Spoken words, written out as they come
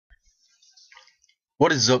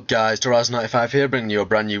What is up, guys? Barrows95 here, bringing you a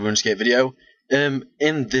brand new RuneScape video. In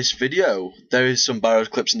this video, there is some Barrows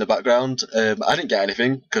clips in the background. I didn't get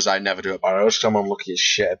anything, because I never do at Barrows, because I'm unlucky as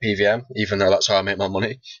shit at PVM, even though that's how I make my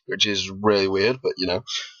money, which is really weird, but you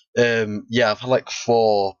know. Yeah, I've had like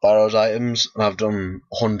 4 Barrows items, and I've done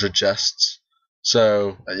 100 chests.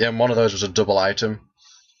 So, yeah, one of those was a double item,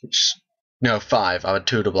 which, no, 5, I had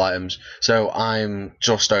 2 double items, so I'm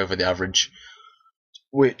just over the average,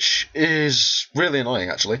 which is really annoying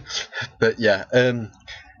actually. But yeah,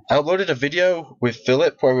 I uploaded a video with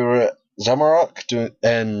Philip where we were at Zamarok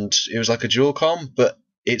and it was like a dual com, but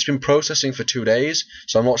it's been processing for 2 days,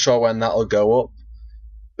 so I'm not sure when that'll go up.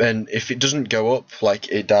 And if it doesn't go up,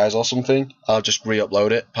 like it dies or something, I'll just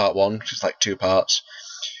re-upload it, part 1, which is like 2 parts.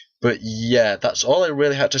 But yeah, that's all I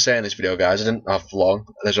really had to say in this video, guys. I didn't have long.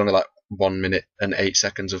 There's only like 1 minute and 8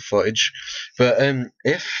 seconds of footage. But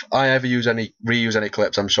if I ever reuse any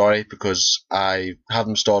clips, I'm sorry, because I have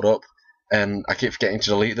them stored up and I keep forgetting to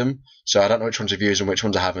delete them. So I don't know which ones I've used and which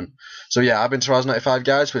ones I haven't. So yeah, I've been Barrows95,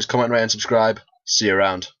 guys. Please comment, rate, and subscribe. See you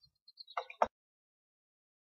around.